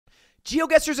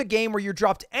Geogeussr is a game where you're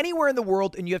dropped anywhere in the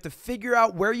world and you have to figure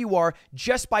out where you are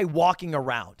just by walking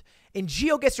around. And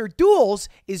Geogeussr Duels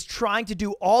is trying to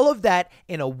do all of that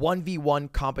in a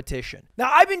 1v1 competition. Now,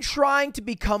 I've been trying to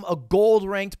become a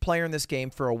gold-ranked player in this game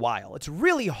for a while. It's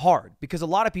really hard because a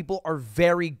lot of people are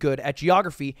very good at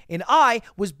geography, and I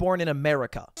was born in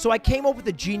America. So I came up with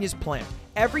a genius plan.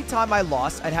 Every time I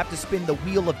lost, I'd have to spin the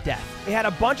Wheel of Death. It had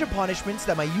a bunch of punishments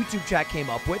that my YouTube chat came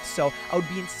up with, so I would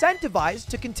be incentivized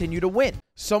to continue to win.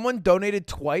 Someone donated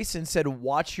twice and said,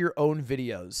 watch your own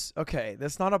videos. Okay,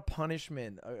 that's not a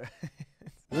punishment.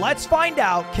 Let's find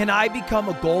out, can I become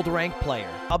a gold rank player?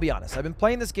 I'll be honest, I've been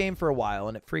playing this game for a while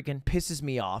and it freaking pisses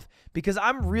me off because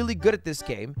I'm really good at this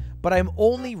game, but I'm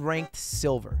only ranked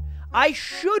silver. I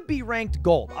should be ranked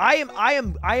gold. I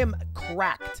am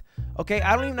cracked. Okay,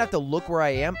 I don't even have to look where I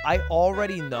am. I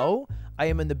already know I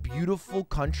am in the beautiful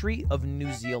country of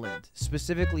New Zealand,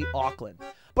 specifically Auckland.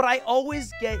 But I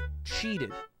always get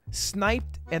cheated,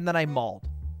 sniped, and then I mauled.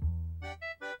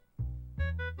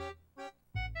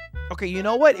 Okay, you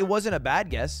know what? It wasn't a bad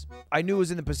guess. I knew it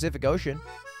was in the Pacific Ocean.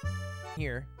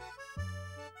 Here.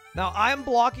 Now, I'm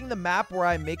blocking the map where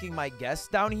I'm making my guess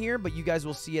down here, but you guys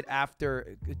will see it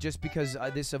after, just because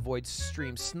this avoids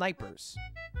stream snipers.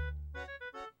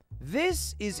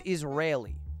 This is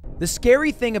Israeli. The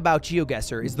scary thing about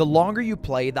Geogeussr is the longer you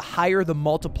play, the higher the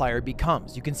multiplier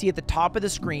becomes. You can see at the top of the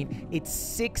screen, it's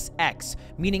 6x,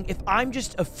 meaning if I'm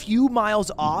just a few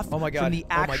miles off from the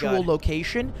actual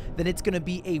location, then it's going to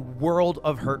be a world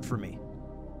of hurt for me.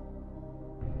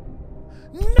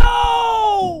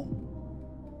 No!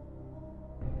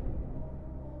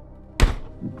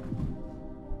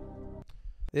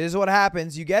 This is what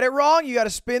happens. You get it wrong, you got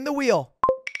to spin the wheel.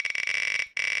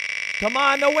 Come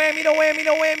on, no whammy, no whammy,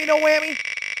 no whammy, no whammy.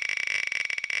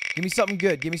 Give me something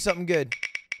good. Give me something good.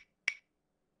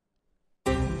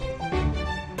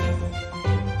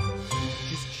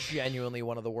 Just genuinely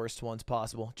one of the worst ones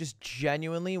possible. Just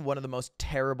genuinely one of the most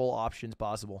terrible options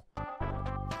possible.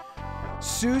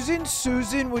 Susan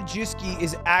Wojcicki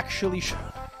is actually...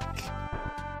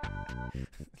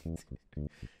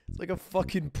 It's like a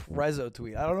fucking Prezzo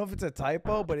tweet. I don't know if it's a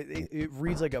typo, but it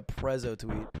reads like a Prezzo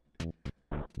tweet.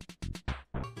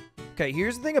 Okay,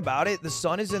 here's the thing about it. The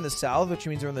sun is in the south, which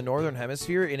means we're in the northern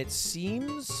hemisphere, and it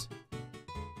seems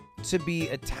to be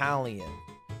Italian,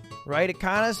 right? It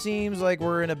kind of seems like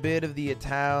we're in a bit of the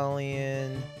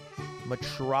Italian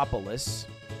metropolis.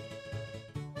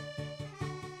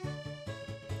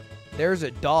 There's a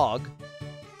dog.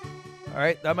 All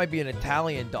right, that might be an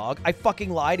Italian dog. I fucking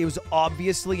lied. It was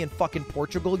obviously in fucking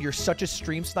Portugal. You're such a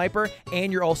stream sniper,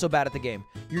 and you're also bad at the game.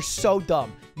 You're so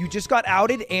dumb. You just got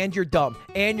outed, and you're dumb.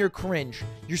 And you're cringe.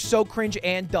 You're so cringe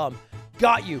and dumb.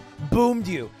 Got you. Boomed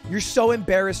you. You're so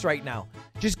embarrassed right now.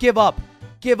 Just give up.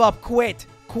 Give up. Quit.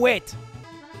 Quit.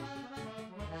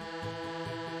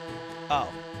 Oh.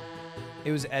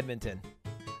 It was Edmonton.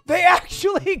 They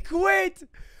actually quit!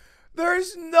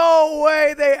 There's no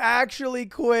way they actually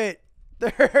quit.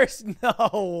 There's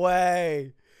no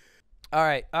way. All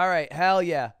right, hell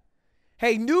yeah.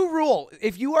 Hey, new rule.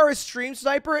 If you are a stream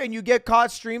sniper and you get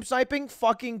caught stream sniping,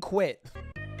 fucking quit.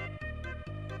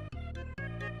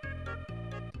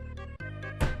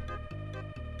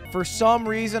 For some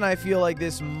reason, I feel like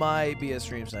this might be a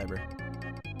stream sniper.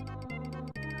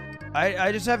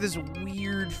 I just have this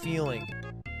weird feeling.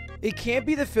 It can't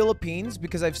be the Philippines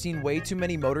because I've seen way too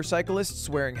many motorcyclists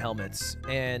wearing helmets,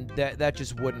 and that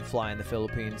just wouldn't fly in the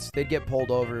Philippines. They'd get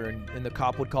pulled over, and the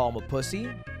cop would call them a pussy,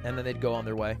 and then they'd go on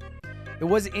their way. It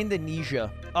was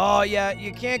Indonesia. Oh, yeah,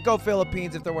 you can't go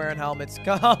Philippines if they're wearing helmets.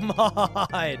 Come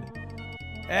on.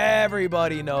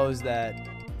 Everybody knows that.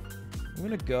 I'm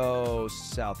gonna go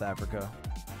South Africa.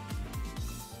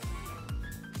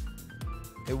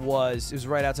 It was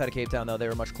right outside of Cape Town, though. They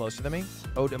were much closer than me.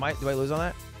 Oh, do I lose on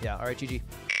that? Yeah, all right, GG.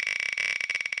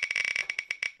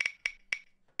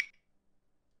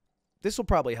 This will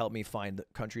probably help me find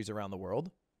countries around the world.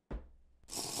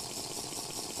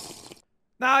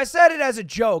 Now, I said it as a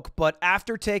joke, but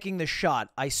after taking the shot,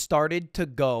 I started to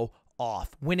go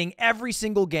off, winning every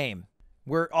single game.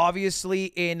 We're obviously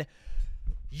in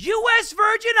U.S.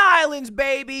 Virgin Islands,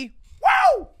 baby.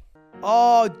 Woo!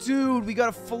 Oh, dude, we got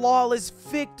a flawless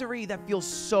victory. That feels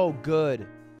so good.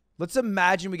 Let's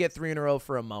imagine we get 3 in a row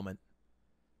for a moment.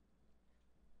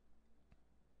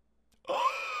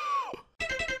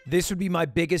 This would be my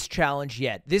biggest challenge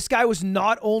yet. This guy was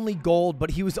not only gold, but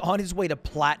he was on his way to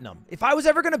platinum. If I was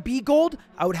ever going to be gold,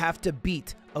 I would have to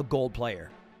beat a gold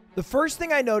player. The first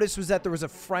thing I noticed was that there was a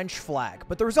French flag,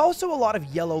 but there was also a lot of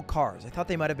yellow cars. I thought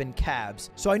they might have been cabs,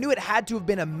 so I knew it had to have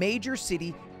been a major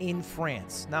city in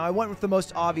France. Now, I went with the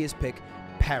most obvious pick,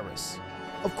 Paris.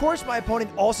 Of course, my opponent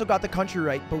also got the country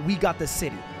right, but we got the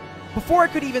city. Before I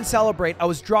could even celebrate, I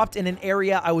was dropped in an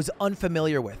area I was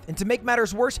unfamiliar with. And to make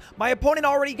matters worse, my opponent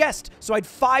already guessed, so I had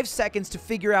 5 seconds to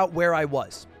figure out where I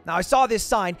was. Now, I saw this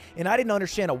sign, and I didn't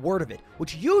understand a word of it,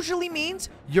 which usually means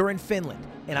you're in Finland.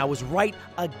 And I was right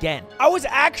again. I was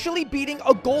actually beating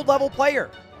a gold level player.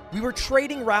 We were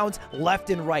trading rounds left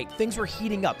and right. Things were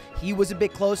heating up. He was a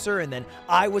bit closer, and then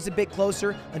I was a bit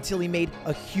closer until he made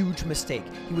a huge mistake.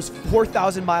 He was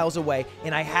 4,000 miles away,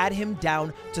 and I had him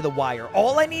down to the wire.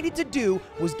 All I needed to do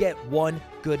was get one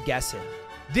good guess in.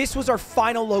 This was our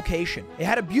final location. It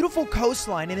had a beautiful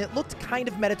coastline, and it looked kind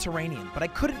of Mediterranean, but I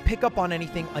couldn't pick up on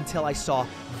anything until I saw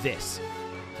this.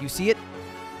 Do you see it?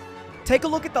 Take a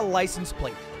look at the license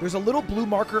plate. There's a little blue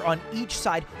marker on each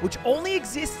side, which only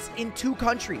exists in 2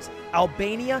 countries,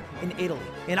 Albania and Italy.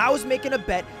 And I was making a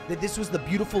bet that this was the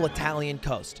beautiful Italian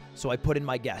coast, so I put in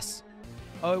my guess.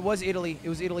 Oh, it was Italy. It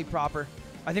was Italy proper.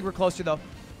 I think we're closer, though.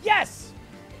 Yes!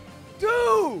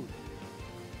 Dude!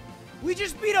 We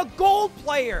just beat a gold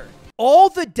player! All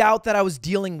the doubt that I was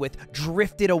dealing with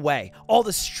drifted away. All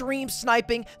the stream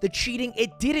sniping, the cheating,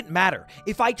 it didn't matter.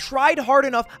 If I tried hard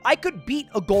enough, I could beat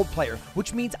a gold player,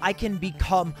 which means I can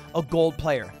become a gold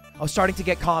player. I was starting to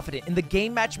get confident, and the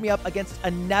game matched me up against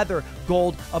another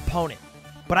gold opponent.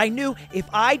 But I knew if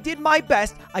I did my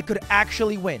best, I could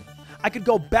actually win. I could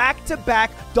go back-to-back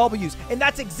W's, and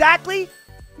that's exactly...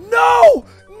 No!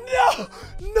 No!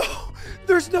 No!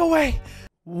 There's no way!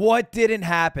 What didn't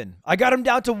happen? I got him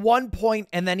down to 1 point,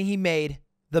 and then he made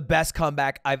the best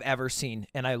comeback I've ever seen,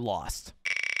 and I lost.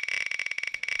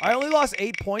 I only lost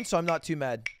 8 points, so I'm not too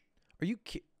mad. Are you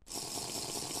kidding?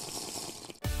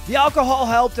 The alcohol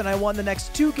helped, and I won the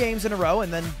next 2 games in a row,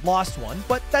 and then lost one,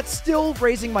 but that's still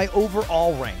raising my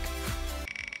overall rank.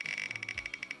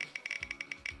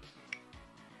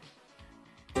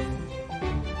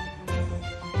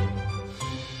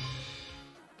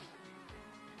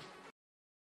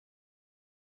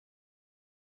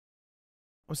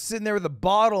 I'm sitting there with a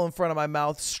bottle in front of my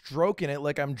mouth, stroking it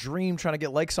like I'm Dream trying to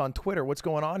get likes on Twitter. What's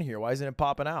going on here? Why isn't it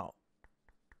popping out?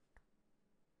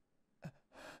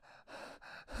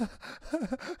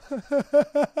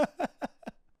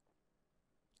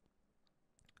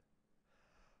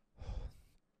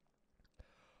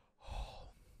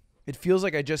 It feels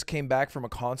like I just came back from a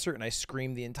concert and I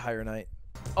screamed the entire night.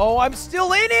 Oh, I'm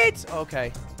still in it!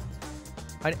 Okay.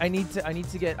 I need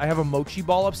to get... I have a mochi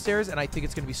ball upstairs, and I think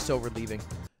it's going to be so relieving.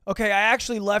 Okay, I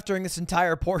actually left during this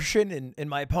entire portion, and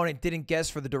my opponent didn't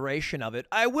guess for the duration of it.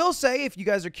 I will say, if you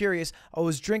guys are curious, I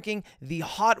was drinking the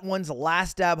Hot Ones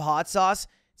Last Dab hot sauce.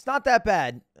 It's not that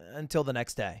bad until the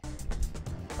next day.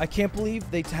 I can't believe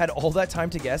they had all that time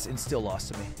to guess and still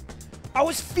lost to me. I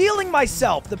was feeling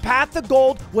myself. The path to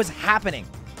gold was happening.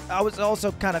 I was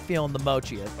also kind of feeling the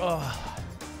mochi. Ugh.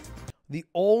 The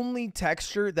only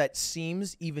texture that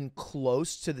seems even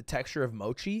close to the texture of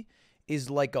mochi is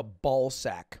like a ball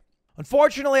sack.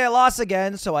 Unfortunately, I lost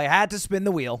again, so I had to spin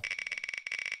the wheel.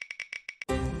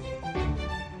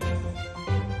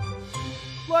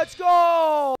 Let's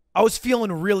go! I was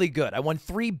feeling really good. I won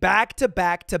 3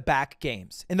 back-to-back-to-back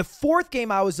games. In the 4th game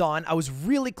I was on, I was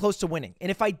really close to winning. And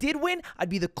if I did win, I'd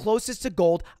be the closest to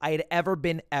gold I had ever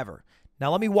been ever. Now,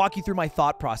 let me walk you through my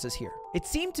thought process here. It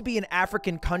seemed to be an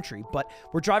African country, but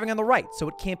we're driving on the right, so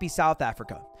it can't be South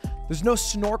Africa. There's no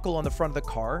snorkel on the front of the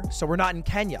car, so we're not in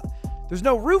Kenya. There's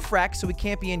no roof rack, so we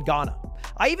can't be in Ghana.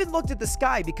 I even looked at the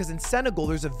sky because in Senegal,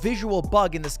 there's a visual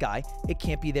bug in the sky. It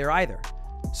can't be there either.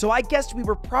 So I guessed we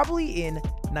were probably in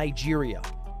Nigeria,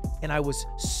 and I was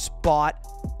spot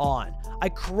on. I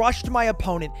crushed my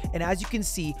opponent, and as you can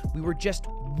see, we were just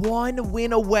 1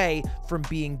 win away from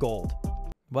being gold.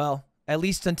 Well, at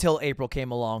least until April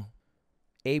came along.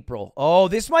 April. Oh,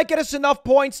 this might get us enough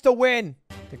points to win.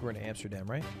 I think we're in Amsterdam,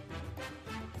 right?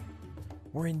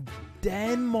 We're in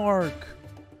Denmark.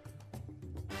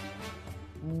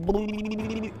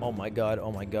 Oh my god,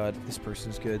 oh my god. This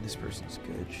person's good, this person's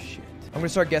good. Shit. I'm gonna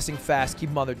start guessing fast, keep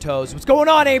them on their toes. What's going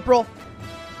on, April?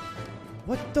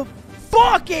 What the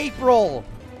fuck, April?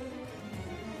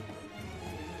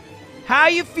 How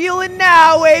you feeling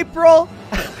now, April?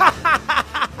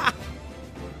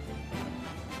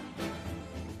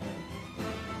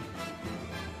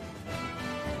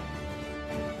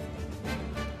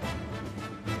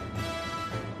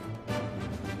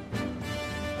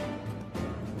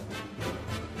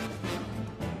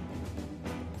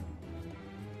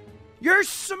 You're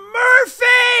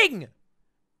smurfing!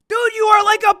 Dude, you are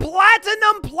like a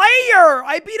platinum player!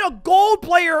 I beat a gold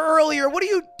player earlier. What are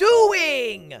you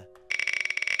doing?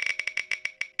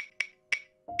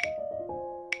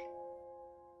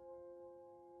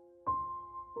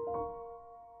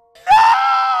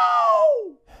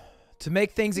 No! To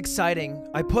make things exciting,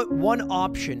 I put one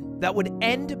option that would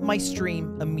end my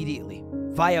stream immediately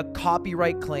via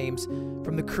copyright claims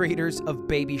from the creators of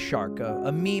Baby Shark,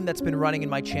 a meme that's been running in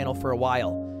my channel for a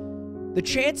while. The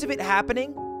chance of it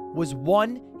happening was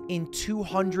 1 in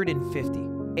 250,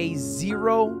 a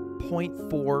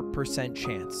 0.4%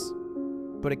 chance,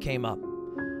 but it came up.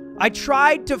 I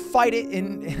tried to fight it,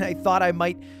 and I thought I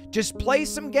might just play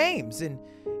some games and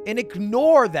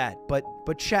ignore that, but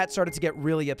chat started to get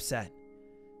really upset.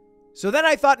 So then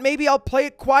I thought maybe I'll play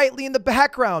it quietly in the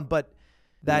background, but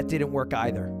that didn't work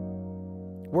either.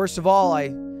 Worst of all,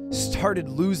 I started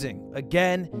losing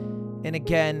again and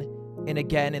again and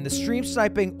again, and the stream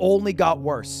sniping only got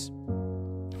worse.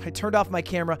 I turned off my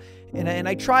camera, and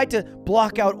I tried to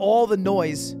block out all the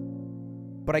noise,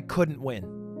 but I couldn't win.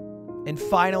 And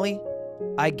finally,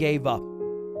 I gave up.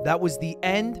 That was the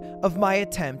end of my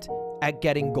attempt at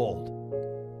getting gold.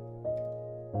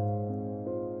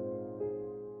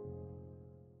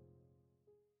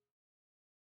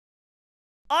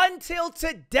 Until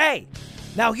today.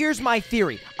 Now here's my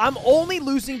theory. I'm only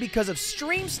losing because of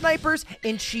stream snipers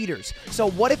and cheaters.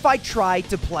 So what if I tried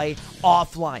to play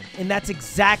offline? And that's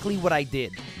exactly what I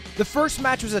did. The first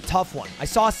match was a tough one. I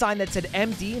saw a sign that said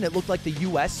MD and it looked like the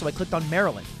US, so I clicked on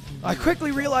Maryland. I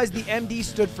quickly realized the MD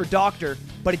stood for doctor,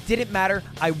 but it didn't matter.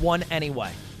 I won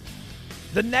anyway.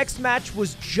 The next match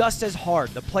was just as hard.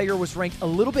 The player was ranked a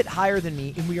little bit higher than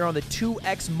me, and we were on the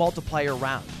 2x multiplier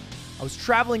round. I was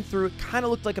traveling through, it kind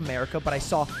of looked like America, but I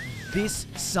saw this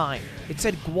sign. It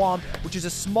said Guam, which is a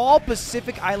small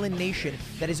Pacific island nation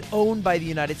that is owned by the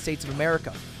United States of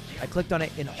America. I clicked on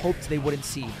it and hoped they wouldn't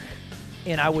see.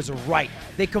 And I was right.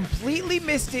 They completely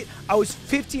missed it. I was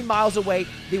 15 miles away.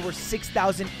 They were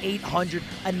 6,800.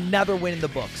 Another win in the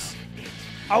books.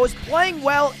 I was playing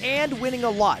well and winning a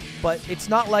lot, but it's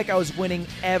not like I was winning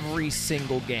every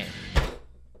single game. I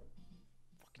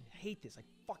fucking hate this. I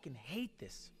fucking hate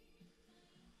this.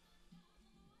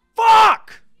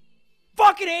 Fuck!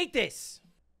 Fucking hate this!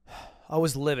 I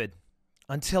was livid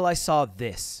until I saw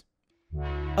this.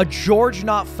 A George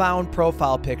Not Found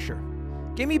profile picture.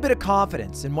 Gave me a bit of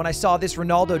confidence, and when I saw this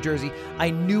Ronaldo jersey,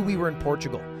 I knew we were in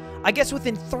Portugal. I guess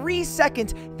within 3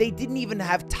 seconds, they didn't even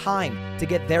have time to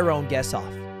get their own guess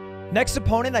off. Next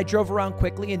opponent, I drove around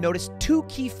quickly and noticed 2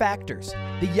 key factors.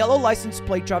 The yellow license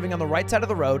plate driving on the right side of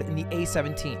the road and the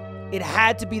A17. It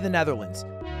had to be the Netherlands,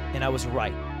 and I was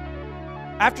right.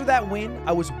 After that win,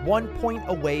 I was 1 point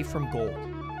away from gold.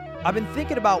 I've been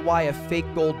thinking about why a fake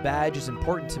gold badge is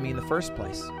important to me in the first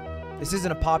place. This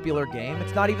isn't a popular game.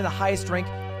 It's not even the highest rank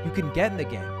you can get in the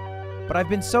game. But I've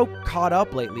been so caught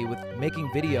up lately with making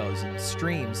videos and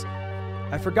streams,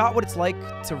 I forgot what it's like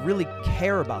to really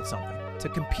care about something, to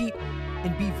compete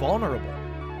and be vulnerable.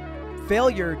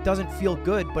 Failure doesn't feel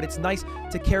good, but it's nice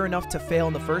to care enough to fail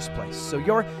in the first place. So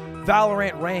your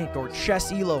Valorant rank or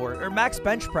chess elo or max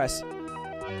bench press,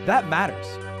 that matters.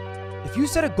 If you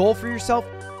set a goal for yourself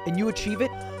and you achieve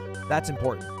it, that's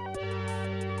important.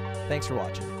 Thanks for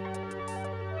watching.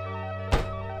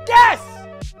 Yes!